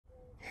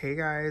Hey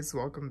guys,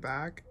 welcome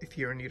back. If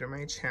you're new to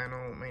my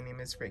channel, my name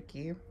is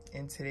Ricky.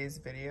 In today's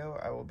video,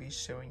 I will be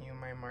showing you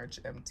my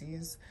March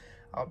empties.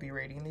 I'll be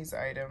rating these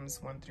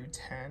items 1 through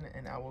 10,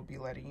 and I will be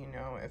letting you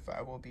know if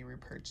I will be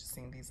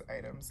repurchasing these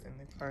items in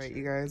the future. Alright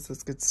you guys,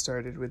 let's get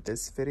started with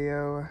this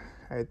video.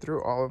 I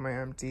threw all of my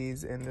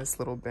empties in this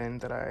little bin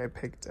that I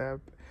picked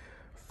up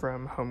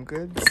from Home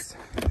Goods.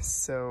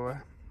 So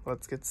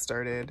let's get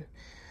started.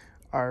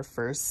 Our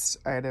first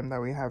item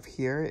that we have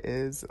here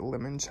is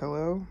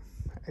limoncello.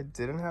 I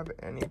didn't have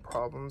any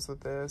problems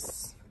with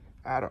this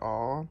at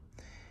all.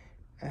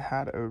 It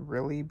had a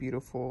really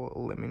beautiful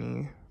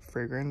lemony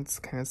fragrance,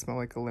 kind of smell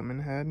like a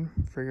lemon head.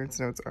 Fragrance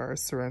notes are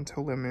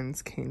Sorrento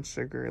lemons, cane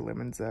sugar,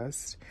 lemon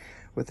zest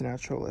with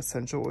natural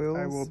essential oils.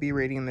 I will be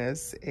rating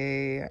this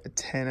a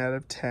 10 out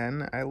of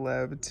 10. I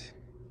loved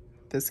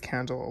this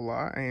candle a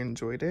lot. I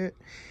enjoyed it,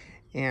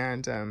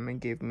 and it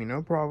gave me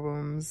no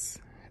problems.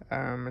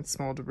 It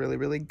smelled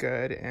really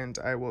good, and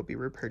I will be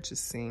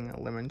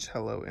repurchasing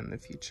limoncello in the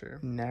future.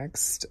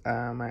 Next,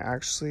 I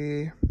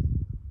actually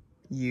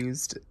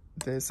used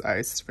this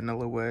iced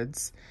vanilla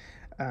woods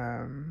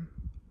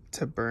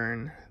to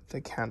burn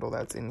the candle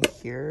that's in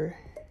here.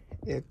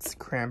 It's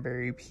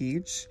cranberry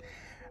peach.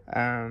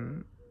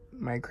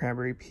 My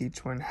cranberry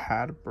peach one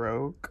had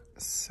broke,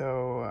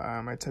 so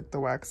I took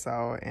the wax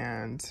out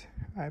and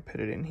I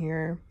put it in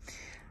here.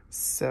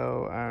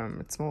 So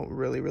it smelled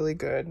really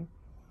good.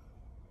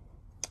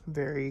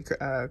 Very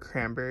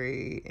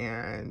cranberry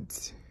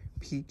and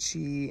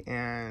peachy,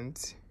 and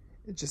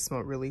it just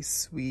smelled really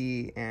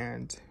sweet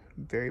and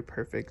very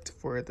perfect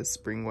for the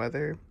spring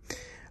weather.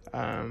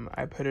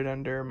 I put it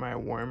under my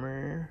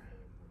warmer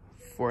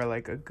for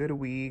like a good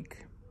week,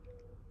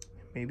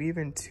 maybe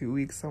even 2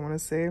 weeks I want to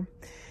say,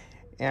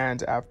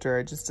 and after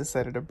I just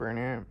decided to burn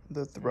it.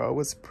 The throw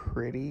was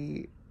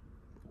pretty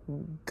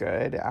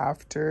good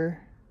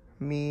after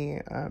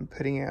me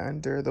putting it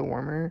under the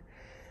warmer.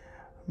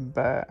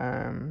 But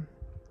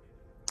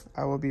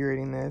I will be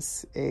rating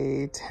this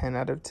a 10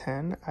 out of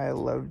 10. I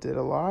loved it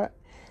a lot,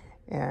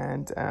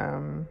 and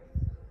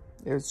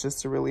it was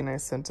just a really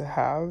nice scent to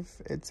have.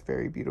 It's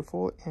very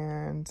beautiful,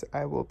 and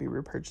I will be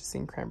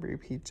repurchasing cranberry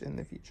peach in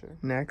the future.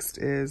 Next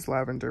is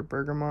lavender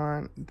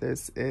bergamot.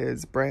 This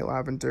is bright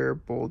lavender,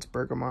 bold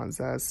bergamot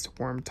zest,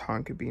 warm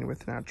tonka bean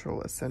with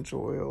natural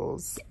essential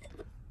oils.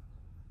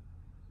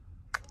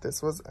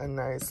 This was a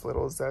nice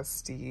little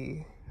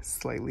zesty,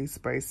 slightly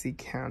spicy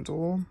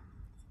candle.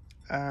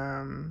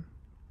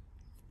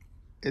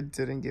 It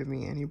didn't give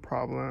me any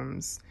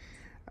problems.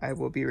 I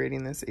will be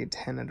rating this a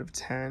 10 out of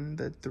 10.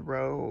 The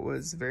throw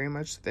was very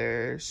much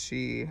there.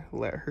 She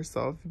let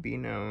herself be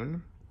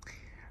known.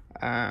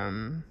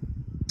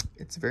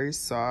 It's very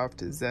soft,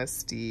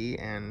 zesty,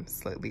 and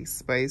slightly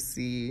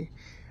spicy.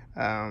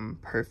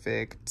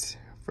 Perfect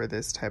for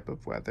this type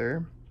of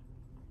weather.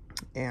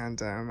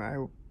 And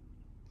I'm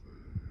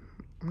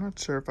not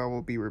sure if I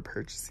will be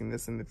repurchasing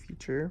this in the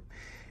future.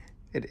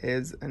 It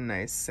is a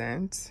nice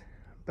scent,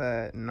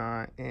 but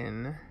I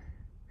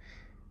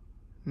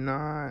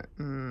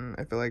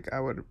feel like I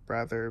would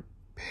rather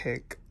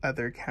pick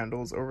other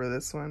candles over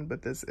this one,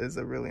 but this is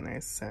a really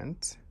nice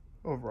scent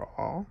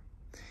overall.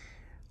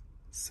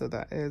 So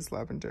that is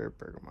lavender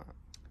bergamot.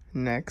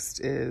 Next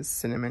is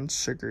cinnamon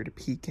sugared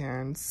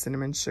pecans.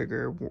 Cinnamon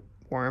sugar,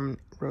 warm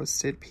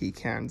roasted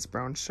pecans,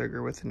 brown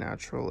sugar with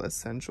natural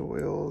essential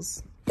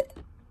oils.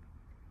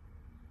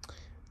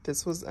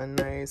 This was a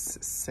nice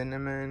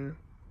cinnamon,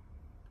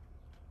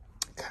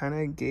 kind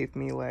of gave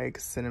me like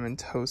cinnamon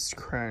toast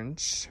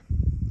crunch,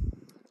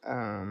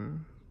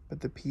 but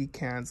the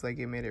pecans, like,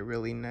 it made it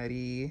really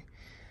nutty.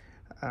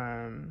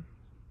 You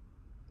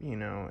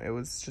know, it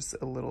was just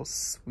a little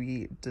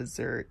sweet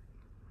dessert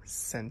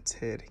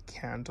scented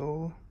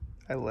candle.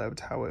 I loved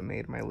how it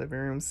made my living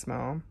room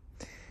smell.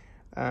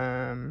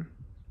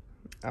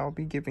 I'll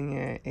be giving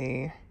it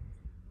a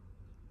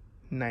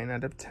 9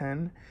 out of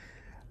 10.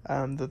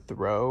 The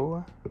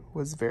throw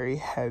was very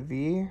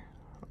heavy,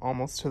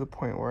 almost to the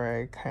point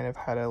where I kind of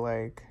had to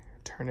like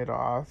turn it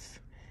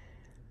off,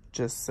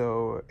 just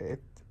so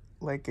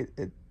the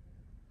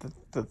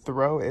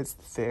throw is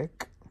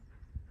thick,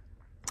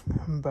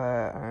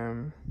 but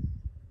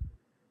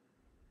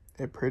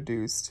it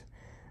produced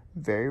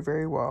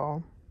very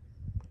well,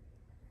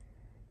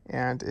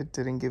 and it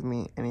didn't give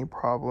me any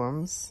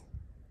problems.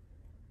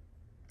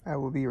 I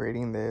will be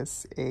rating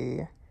this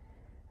a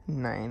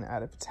 9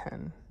 out of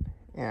 10.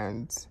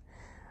 And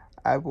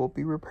I will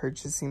be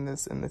repurchasing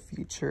this in the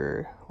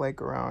future,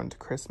 like around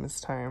Christmas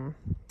time.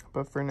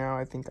 But for now,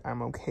 I think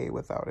I'm okay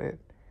without it.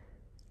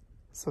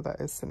 So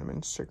that is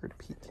cinnamon sugared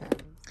pecan.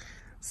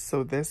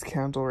 So this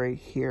candle right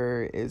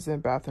here is in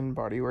Bath and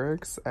Body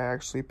Works. I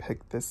actually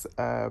picked this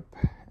up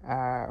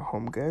at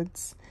Home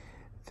Goods.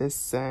 This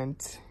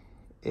scent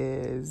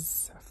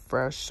is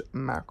Fresh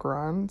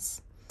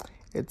Macarons.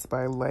 It's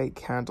by Light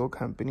Candle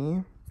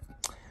Company.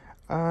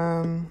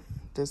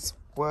 This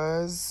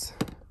was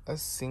a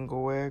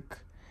single wick.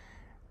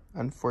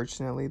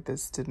 Unfortunately,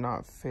 this did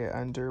not fit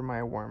under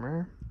my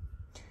warmer,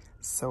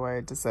 so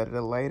I decided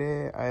to light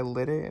it. I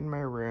lit it in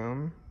my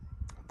room.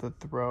 the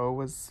throw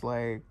was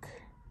like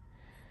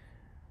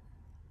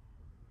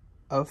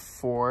a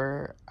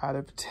 4 out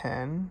of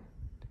 10.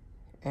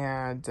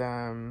 And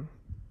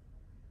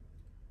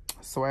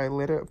so I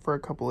lit it for a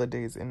couple of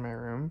days in my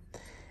room,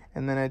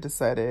 and then I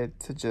decided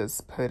to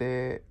just put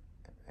it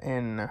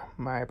in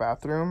my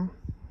bathroom.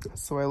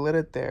 So I lit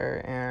it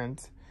there,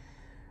 and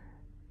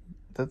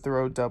the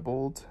throw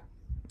doubled.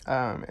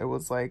 It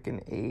was like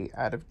an 8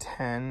 out of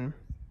 10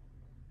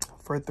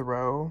 for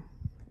throw.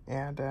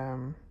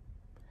 And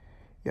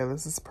yeah,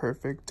 this is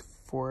perfect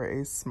for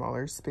a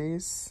smaller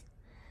space,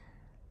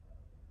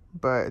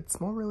 but it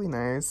smelled really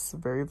nice,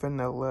 very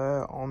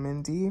vanilla,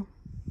 almondy,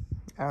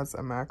 as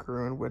a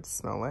macaroon would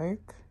smell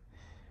like.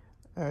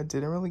 It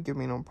didn't really give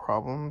me no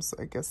problems.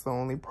 I guess the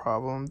only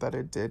problem that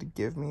it did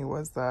give me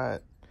was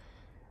that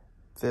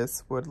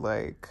this would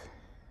like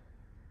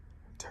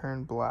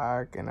turn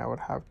black and I would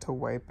have to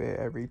wipe it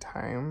every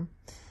time.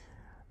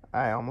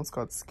 I almost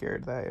got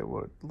scared that it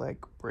would like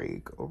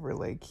break over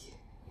like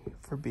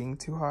for being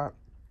too hot,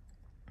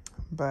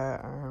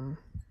 but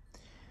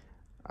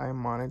I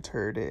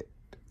monitored it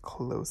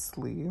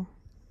closely.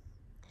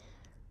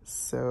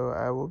 So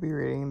I will be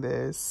rating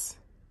this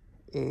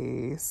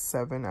a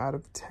 7 out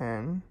of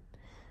 10.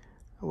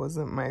 It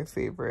wasn't my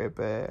favorite,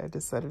 but I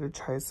decided to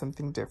try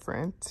something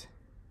different.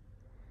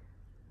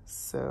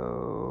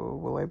 So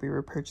will I be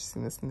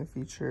repurchasing this in the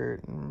future?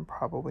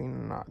 Probably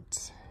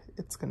not.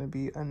 It's gonna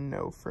be a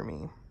no for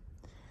me.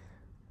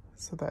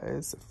 So that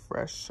is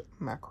fresh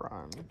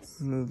macarons.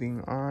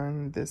 Moving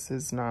on, this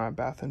is not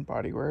Bath and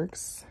Body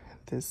Works.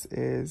 This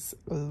is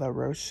La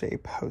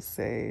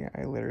Roche-Posay.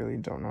 I literally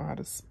don't know how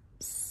to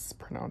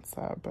pronounce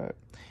that, but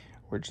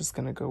we're just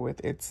gonna go with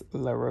it's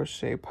La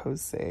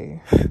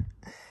Roche-Posay.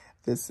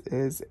 This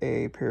is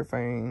a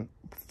purifying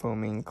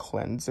foaming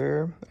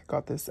cleanser. I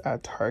got this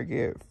at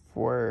Target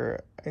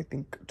for I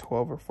think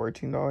 $12 or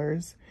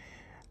 $14.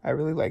 I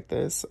really like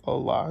this a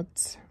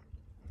lot.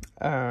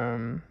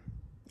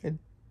 It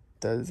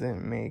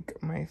doesn't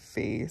make my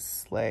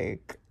face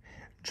like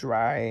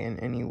dry in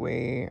any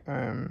way.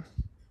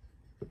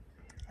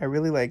 I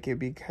really like it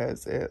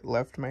because it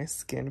left my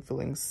skin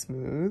feeling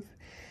smooth,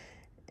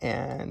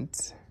 and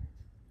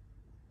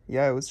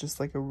yeah, it was just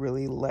like a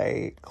really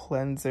light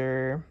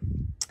cleanser.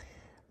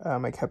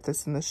 I kept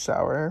this in the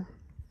shower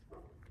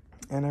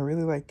and I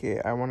really like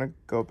it. I want to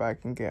go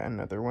back and get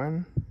another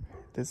one.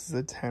 This is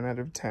a 10 out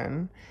of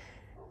 10,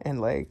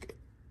 and like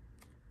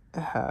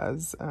it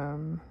has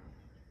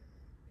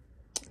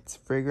it's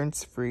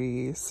fragrance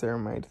free,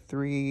 ceramide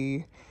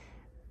 3,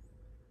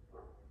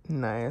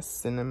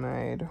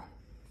 niacinamide,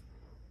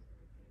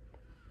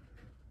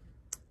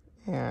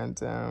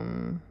 and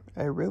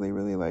I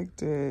really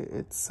liked it.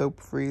 It's soap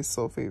free,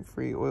 sulfate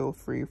free, oil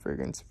free,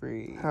 fragrance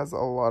free. It has a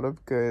lot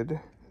of good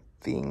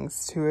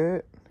things to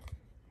it,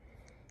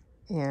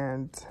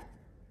 and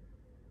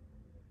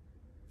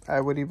I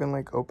would even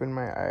like open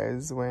my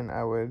eyes when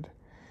I would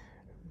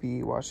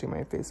be washing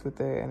my face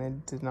with it, and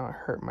it did not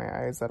hurt my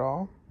eyes at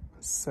all.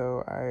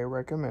 So I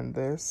recommend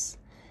this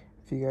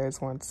if you guys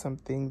want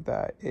something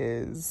that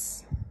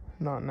is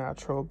not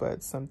natural,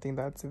 but something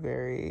that's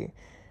very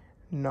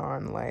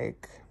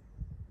like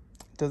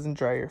doesn't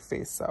dry your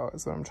face out,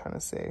 is what I'm trying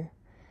to say.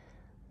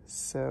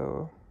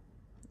 So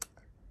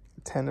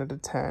 10 out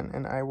of 10,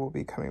 and I will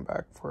be coming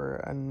back for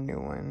a new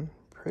one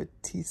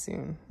pretty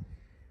soon.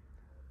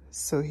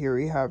 So here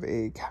we have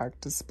a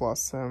cactus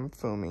blossom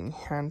foaming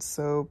hand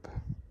soap.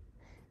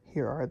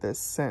 Here are the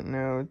scent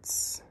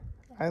notes.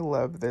 I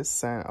love this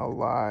scent a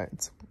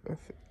lot.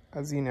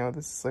 As you know,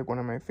 this is like one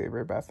of my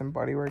favorite Bath and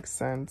Body Works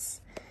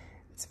scents.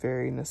 It's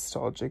very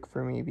nostalgic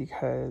for me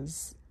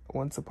because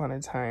once upon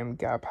a time,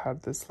 Gap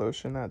had this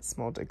lotion that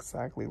smelled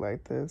exactly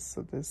like this.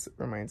 So this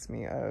reminds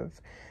me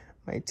of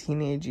my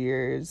teenage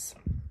years.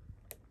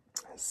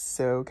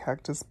 So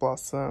Cactus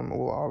Blossom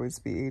will always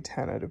be a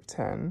 10 out of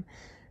 10.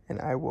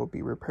 And I will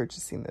be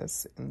repurchasing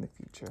this in the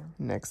future.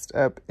 Next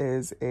up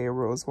is a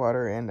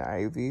Rosewater and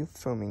Ivy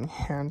foaming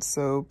hand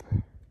soap.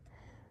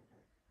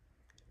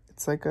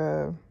 It's like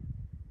a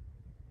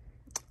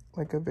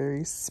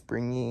very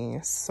springy,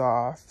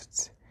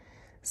 soft,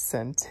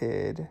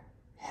 scented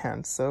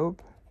hand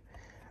soap.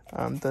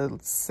 The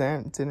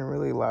scent didn't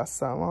really last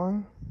that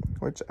long,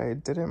 which I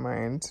didn't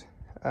mind,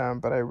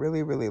 but I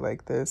really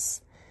like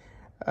this.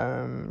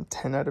 10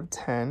 out of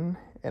 10,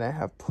 and I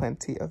have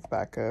plenty of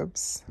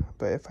backups,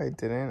 but if I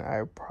didn't,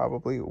 I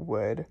probably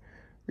would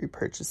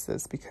repurchase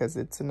this because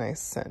it's a nice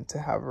scent to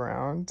have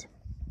around,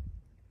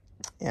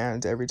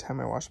 and every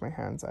time I wash my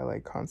hands, I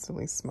like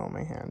constantly smell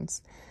my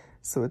hands.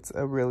 So it's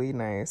a really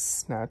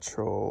nice,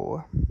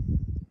 natural,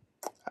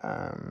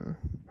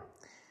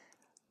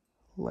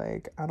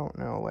 like, I don't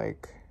know,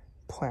 like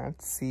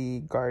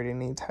plantsy,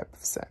 gardeny type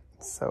of scent.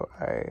 So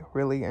I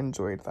really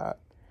enjoyed that.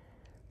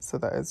 So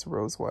that is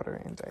Rosewater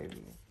and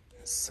Ivy.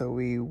 So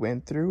we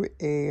went through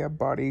a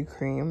body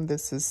cream.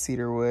 This is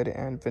cedarwood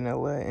and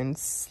vanilla and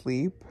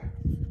sleep.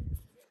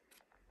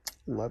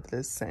 Love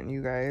this scent,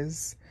 you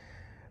guys.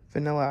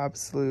 Vanilla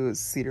Absolute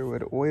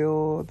cedarwood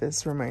oil.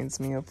 This reminds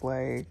me of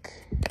like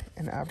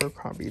an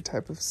Abercrombie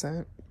type of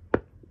scent.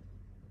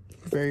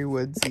 very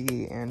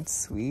woodsy and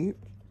sweet.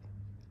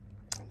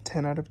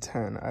 10 out of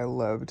 10. I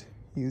loved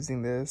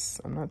using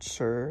this. I'm not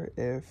sure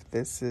if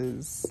this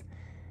is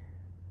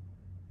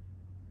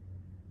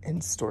in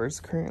stores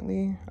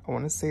currently. I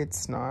want to say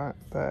it's not,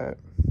 but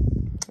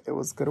it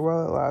was good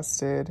while it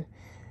lasted.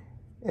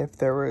 If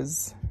there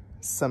was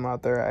some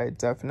out there, I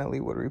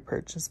definitely would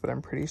repurchase, but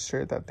I'm pretty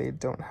sure that they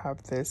don't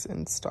have this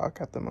in stock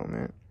at the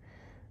moment.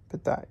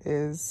 But that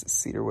is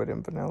cedarwood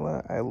and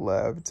vanilla. I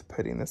loved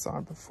putting this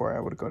on before I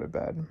would go to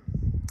bed.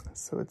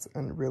 So it's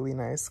a really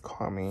nice,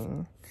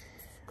 calming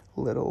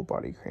little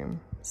body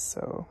cream.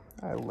 So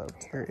I loved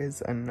it. Here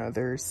is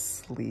another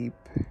sleep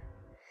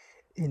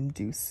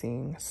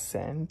inducing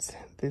scent.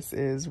 This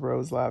is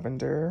rose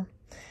lavender,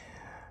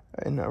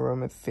 an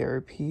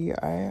aromatherapy.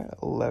 I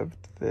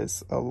loved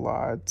this a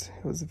lot.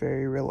 It was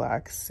very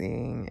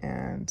relaxing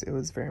and it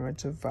was very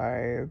much a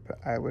vibe.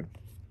 I would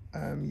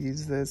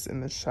use this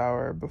in the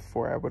shower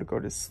before I would go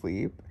to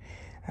sleep.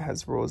 It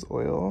has rose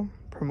oil,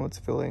 promotes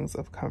feelings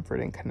of comfort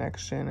and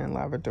connection, and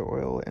lavender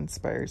oil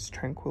inspires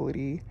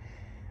tranquility.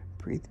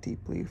 Breathe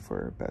deeply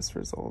for best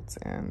results.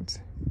 And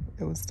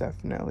it was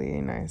definitely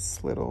a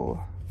nice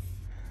little,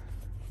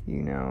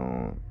 you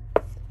know,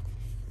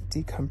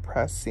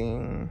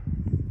 decompressing,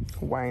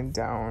 wind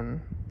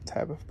down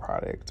type of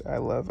product. I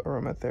love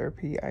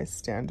aromatherapy. I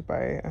stand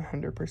by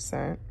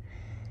 100%.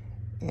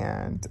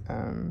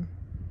 And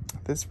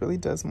this really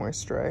does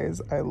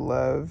moisturize. I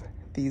love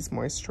these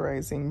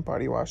moisturizing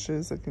body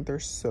washes. I think they're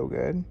so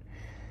good.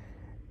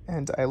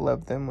 And I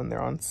love them when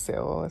they're on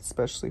sale,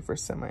 especially for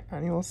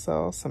semi-annual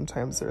sale.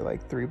 Sometimes they're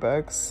like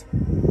 $3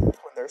 when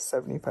they're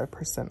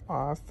 75%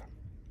 off.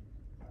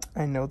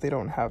 I know they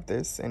don't have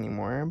this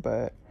anymore,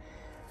 but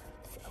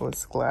I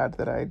was glad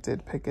that I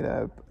did pick it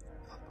up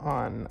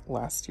on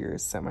last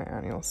year's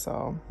semi-annual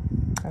sale.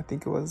 I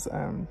think it was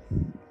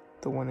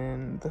the one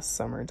in the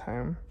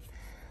summertime.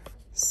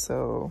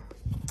 So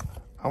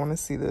I want to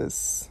see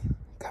this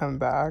come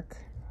back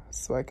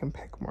so I can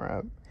pick more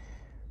up.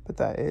 But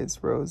that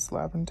is rose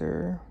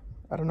lavender.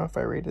 I don't know if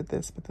I rated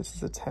this, but this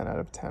is a 10 out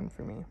of 10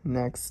 for me.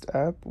 Next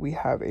up, we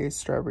have a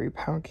strawberry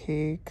pound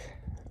cake.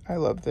 I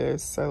love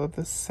this. I love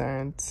the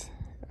scent.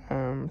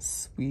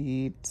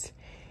 Sweet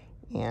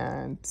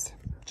and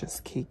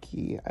just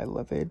cakey. I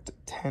love it.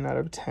 10 out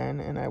of 10,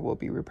 and I will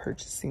be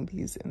repurchasing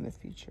these in the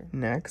future.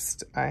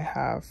 Next, I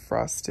have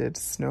frosted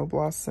snow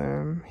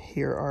blossom.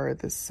 Here are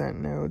the scent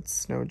notes: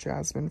 snow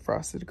jasmine,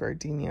 frosted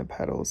gardenia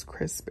petals,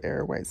 crisp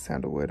air, white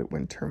sandalwood,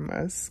 winter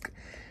musk.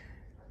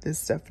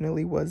 This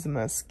definitely was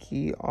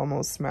musky,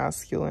 almost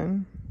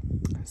masculine.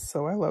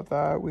 So I love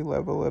that. We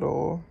love a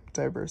little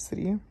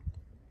diversity.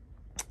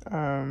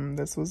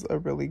 This was a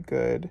really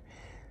good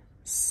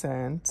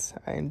scent.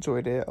 I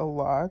enjoyed it a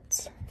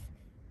lot.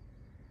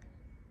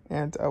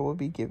 And I will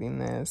be giving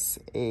this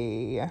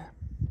a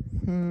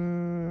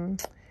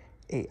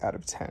 8 out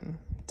of 10.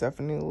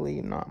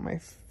 Definitely not my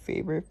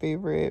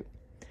favorite.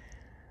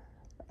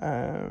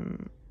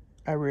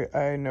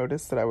 I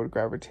noticed that I would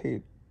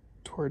gravitate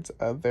towards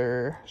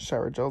other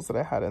shower gels that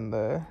I had in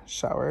the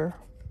shower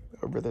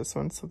over this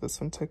one. So this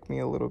one took me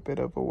a little bit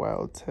of a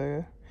while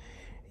to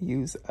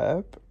use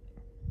up.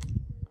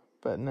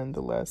 But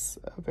nonetheless,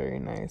 a very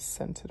nice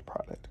scented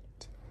product.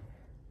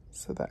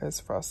 So that is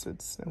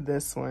frosted snow.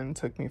 This one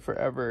took me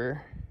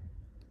forever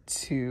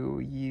to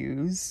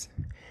use.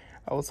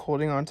 I was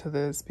holding on to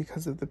this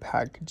because of the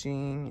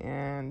packaging,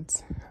 and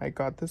I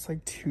got this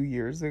like 2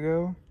 years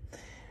ago.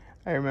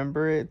 I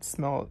remember it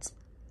smelled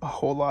a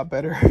whole lot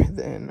better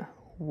than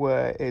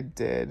what it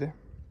did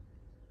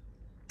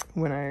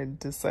when I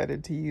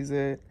decided to use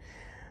it.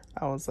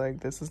 I was like,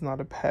 this is not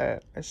a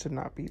pet. I should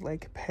not be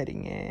like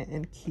petting it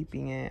and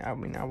keeping it. I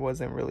mean, I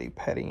wasn't really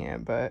petting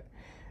it, but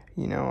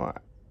you know,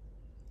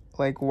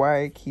 like,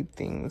 why keep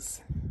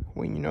things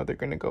when you know they're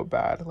gonna go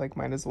bad? Like,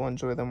 might as well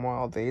enjoy them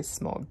while they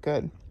smell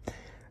good.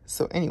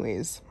 So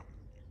anyways,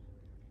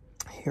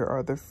 here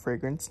are the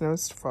fragrance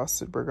notes: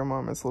 frosted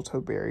bergamot,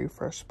 mistletoe berry,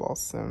 fresh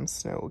balsam,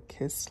 snow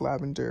kissed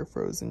lavender,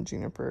 frozen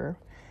juniper.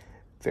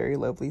 Very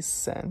lovely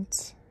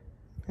scent.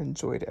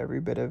 Enjoyed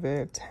every bit of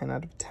it. 10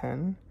 out of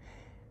 10.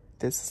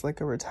 This is like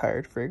a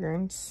retired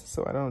fragrance,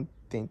 so I don't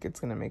think it's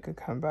gonna make a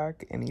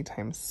comeback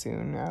anytime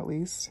soon, at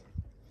least.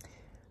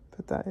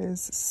 But that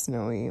is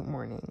Snowy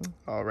Morning.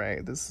 All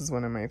right, this is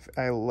one of my,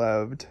 I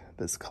loved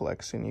this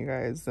collection, you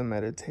guys. The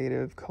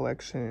Meditative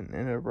Collection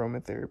in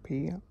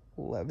Aromatherapy.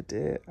 Loved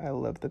it. I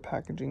love the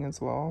packaging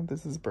as well.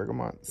 This is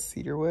bergamot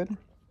cedarwood.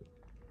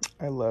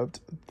 I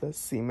loved the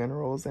sea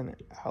minerals and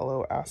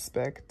aloe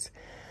aspect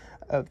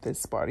of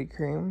this body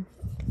cream.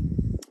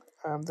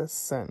 The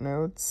scent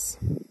notes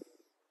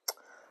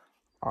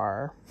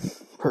are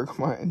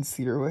bergamot and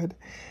cedarwood.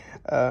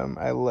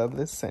 I love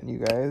this scent, you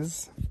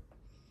guys.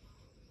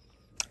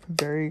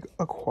 Very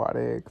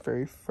aquatic,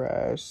 very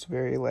fresh,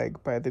 very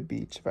like by the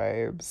beach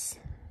vibes.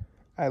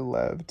 I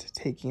loved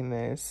taking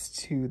this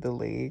to the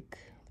lake,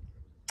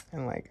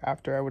 and like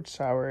after I would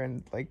shower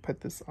and like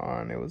put this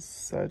on, it was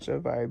such a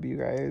vibe, you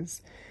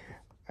guys.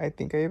 I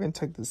think I even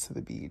took this to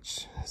the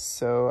beach.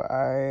 So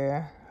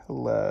I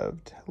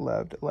loved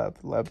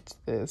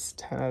this.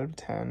 10 out of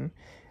 10.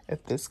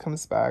 If this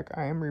comes back,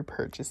 I am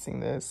repurchasing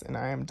this and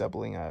I am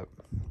doubling up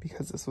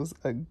because this was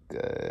a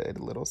good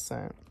little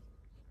scent.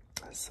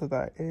 So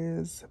that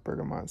is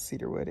bergamot,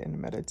 cedarwood, and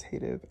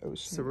meditative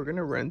ocean. So we're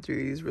gonna run through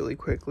these really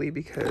quickly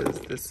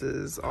because this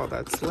is all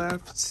that's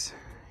left.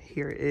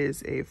 Here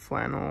is a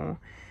flannel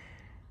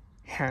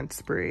hand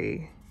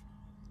spray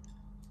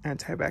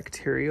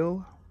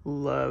antibacterial.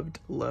 Loved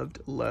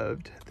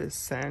this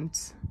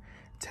scent.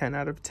 10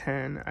 out of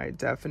 10. I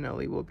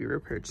definitely will be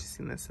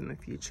repurchasing this in the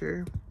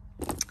future.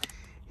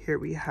 Here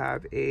we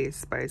have a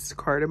spiced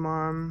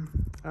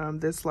cardamom.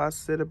 This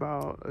lasted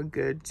about a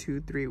good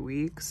 2-3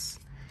 weeks.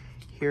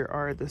 Here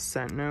are the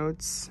scent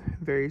notes,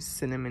 very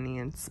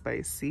cinnamony and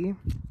spicy.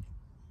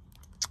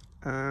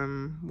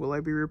 Will I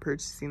be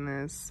repurchasing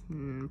this?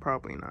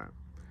 Probably not.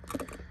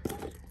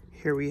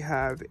 Here we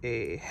have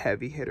a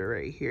heavy hitter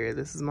right here.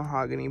 This is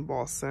mahogany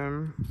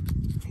balsam.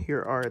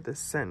 Here are the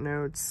scent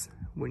notes.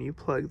 When you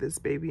plug this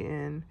baby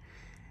in,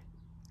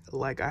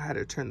 like I had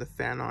to turn the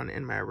fan on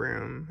in my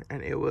room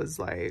and it was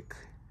like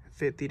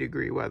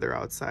 50-degree weather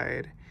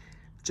outside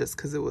just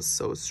because it was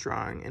so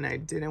strong, and I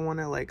didn't want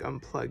to like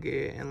unplug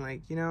it and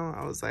like, you know,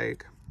 I was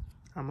like,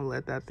 I'm gonna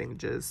let that thing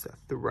just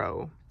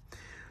throw.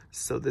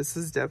 So this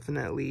is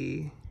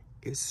definitely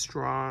a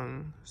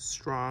strong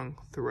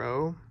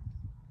throw.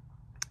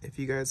 If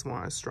you guys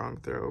want a strong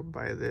throw,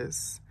 buy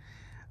this.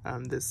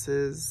 This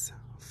is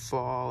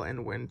fall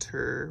and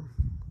winter.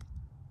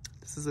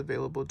 This is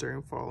available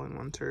during fall and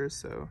winter,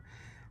 so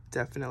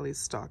definitely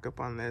stock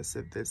up on this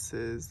if this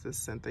is the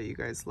scent that you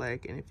guys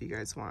like, and if you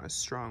guys want a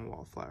strong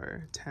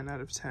wallflower. 10 out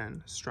of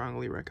 10.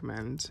 Strongly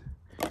recommend.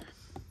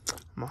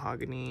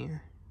 Mahogany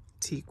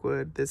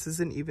teakwood. This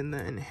isn't even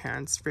the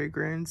enhanced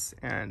fragrance,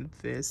 and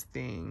this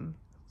thing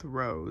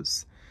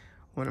throws.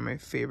 One of my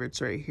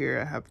favorites right here.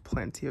 I have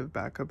plenty of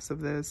backups of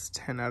this.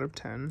 10 out of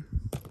 10.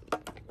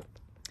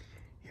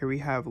 Here we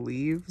have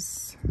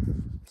leaves.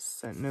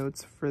 Scent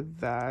notes for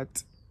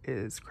that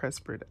is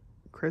crisp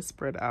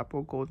red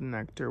apple, golden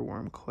nectar,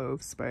 warm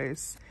clove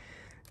spice.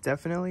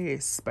 Definitely a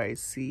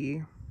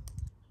spicy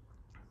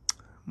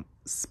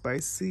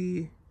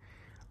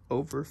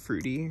over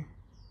fruity.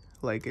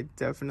 Like, it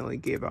definitely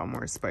gave out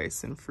more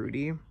spice and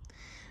fruity.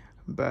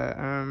 But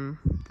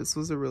this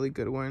was a really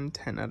good one.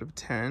 10 out of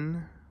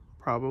 10.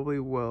 Probably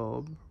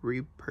will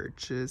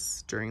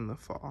repurchase during the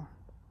fall.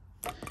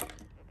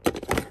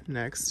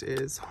 Next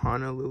is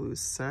Honolulu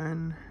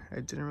Sun. I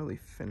didn't really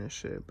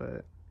finish it,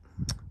 but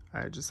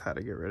I just had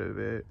to get rid of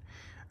it.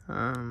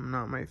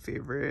 Not my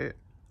favorite.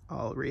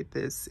 I'll rate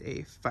this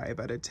a 5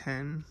 out of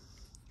 10.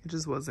 It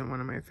just wasn't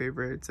one of my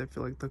favorites. I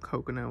feel like the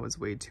coconut was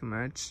way too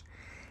much.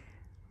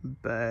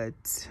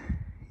 But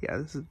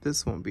yeah,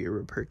 this won't be a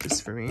repurchase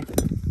for me.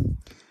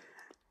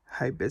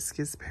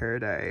 Hibiscus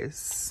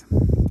Paradise.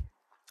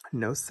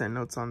 No scent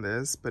notes on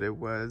this, but it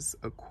was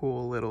a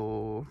cool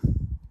little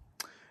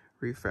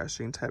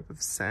refreshing type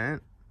of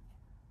scent.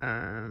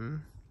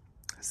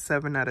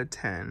 7 out of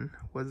 10.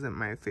 Wasn't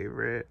my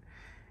favorite,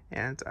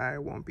 and I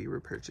won't be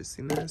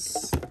repurchasing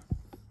this.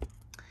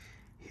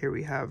 Here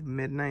we have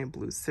Midnight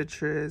Blue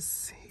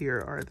Citrus. Here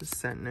are the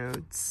scent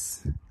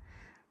notes.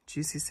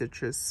 Juicy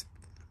citrus,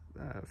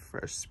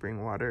 fresh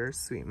spring water,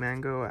 sweet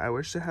mango. I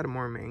wish it had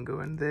more mango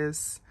in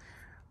this.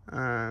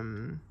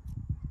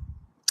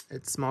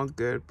 It smelled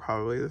good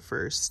probably the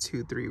first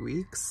 2-3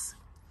 weeks,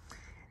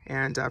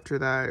 and after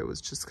that it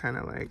was just kind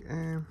of like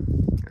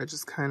I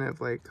just kind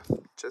of like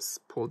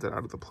just pulled it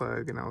out of the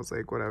plug, and I was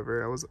like,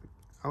 whatever. I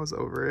was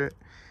over it.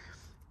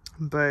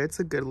 But it's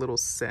a good little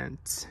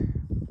scent,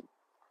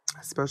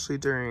 especially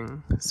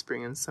during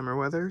spring and summer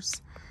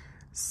weathers.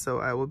 So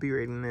I will be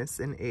rating this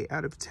an 8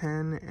 out of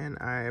 10, and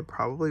I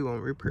probably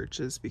won't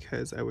repurchase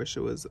because I wish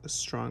it was a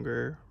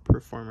stronger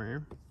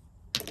performer.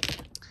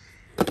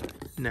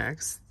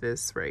 Next,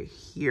 this right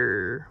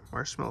here,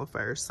 Marshmallow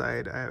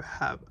Fireside. I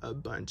have a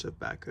bunch of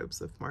backups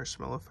of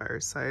Marshmallow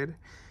Fireside.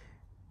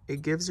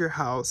 It gives your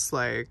house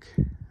like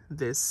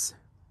this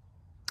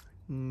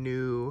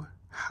new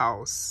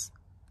house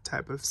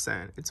type of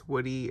scent. It's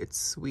woody, it's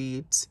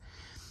sweet,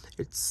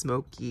 it's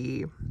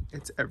smoky,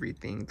 it's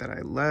everything that I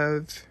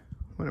love.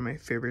 One of my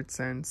favorite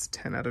scents.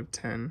 10 out of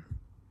 10.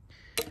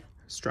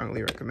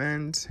 Strongly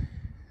recommend.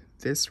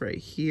 This right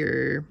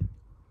here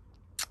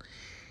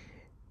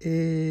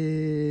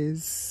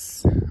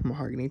is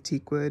Mahogany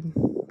Teakwood.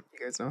 You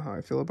guys know how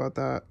I feel about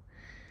that.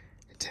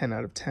 10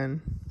 out of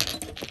 10.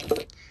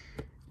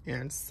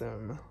 And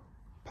some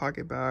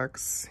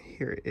pocketbacks.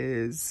 Here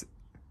is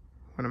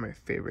one of my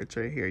favorites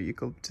right here,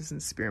 Eucalyptus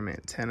and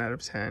Spearmint. 10 out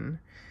of 10.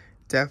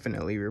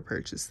 Definitely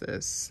repurchase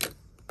this.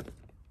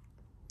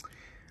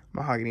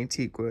 Mahogany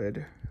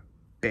Teakwood,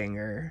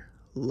 banger.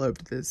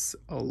 Loved this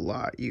a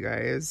lot, you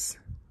guys.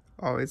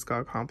 Always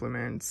got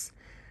compliments.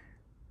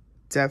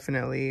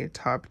 Definitely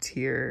top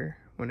tier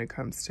when it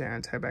comes to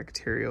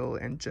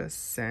antibacterial and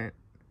just scent,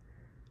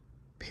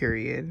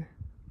 period.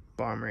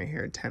 Bomb right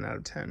here. 10 out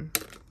of 10.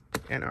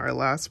 And our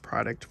last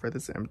product for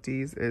this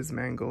Empties is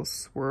Mango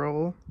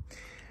Swirl.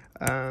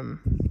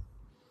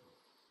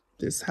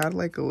 This had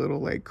like a little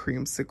like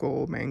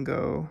creamsicle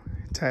mango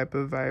type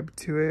of vibe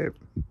to it.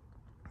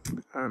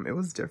 It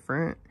was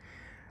different.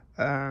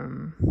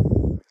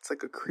 It's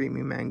like a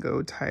creamy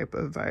mango type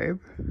of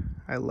vibe.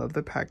 I love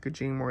the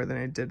packaging more than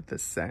I did the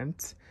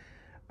scent.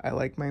 I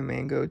like my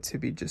mango to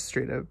be just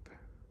straight up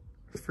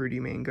fruity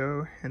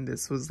mango, and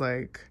this was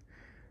like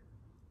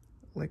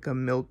a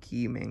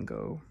milky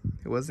mango.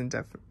 It wasn't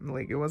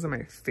definitely like, it wasn't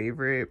my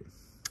favorite,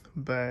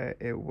 but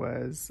it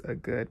was a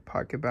good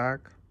pocket back.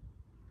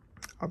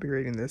 I'll be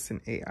rating this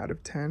an 8 out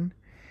of 10,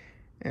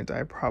 and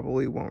I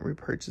probably won't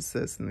repurchase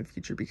this in the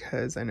future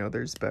because I know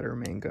there's better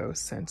mango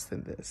scents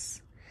than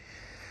this.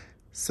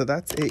 So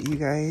that's it, you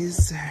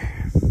guys.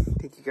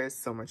 Thank you guys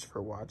so much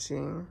for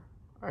watching.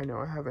 I know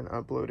I haven't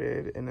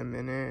uploaded in a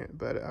minute,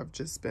 but I've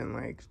just been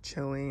like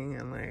chilling,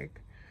 and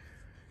like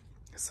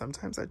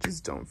sometimes I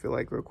just don't feel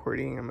like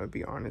recording. I'm gonna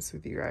be honest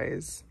with you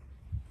guys,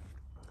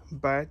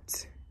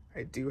 but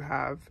I do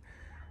have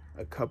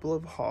a couple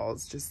of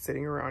hauls just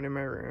sitting around in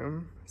my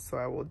room, so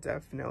I will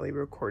definitely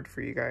record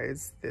for you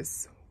guys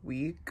this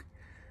week.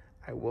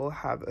 I will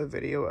have a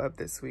video up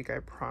this week, I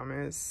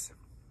promise.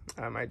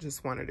 I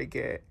just wanted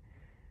to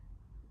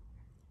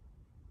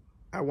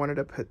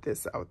put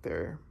this out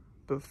there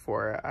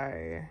before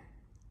I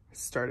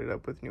started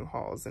up with new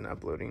hauls and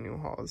uploading new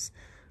hauls.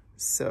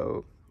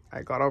 So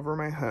I got over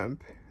my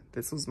hump.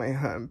 This was my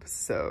hump.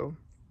 So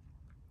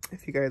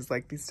if you guys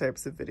like these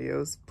types of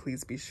videos,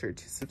 please be sure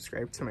to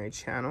subscribe to my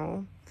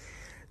channel.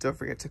 Don't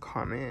forget to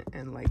comment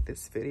and like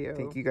this video.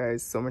 Thank you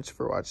guys so much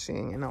for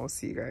watching, and I will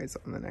see you guys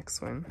on the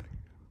next one.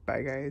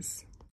 Bye, guys.